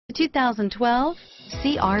2012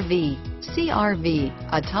 CR-V. CR-V,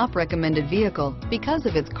 a top recommended vehicle because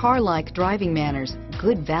of its car-like driving manners,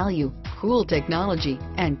 good value, cool technology,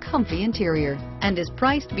 and comfy interior, and is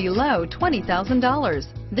priced below $20,000.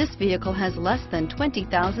 This vehicle has less than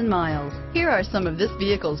 20,000 miles. Here are some of this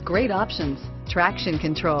vehicle's great options: traction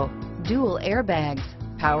control, dual airbags,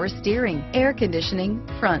 power steering, air conditioning,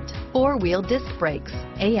 front, four-wheel disc brakes,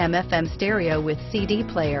 AM/FM stereo with CD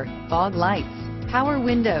player, fog lights, power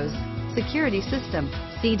windows, security system,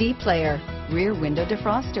 CD player, rear window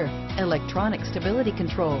defroster, electronic stability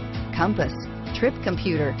control, compass, trip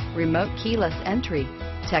computer, remote keyless entry,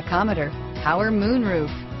 tachometer, power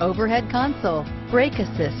moonroof, overhead console, brake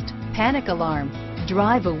assist, panic alarm.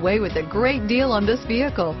 Drive away with a great deal on this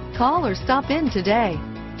vehicle. Call or stop in today.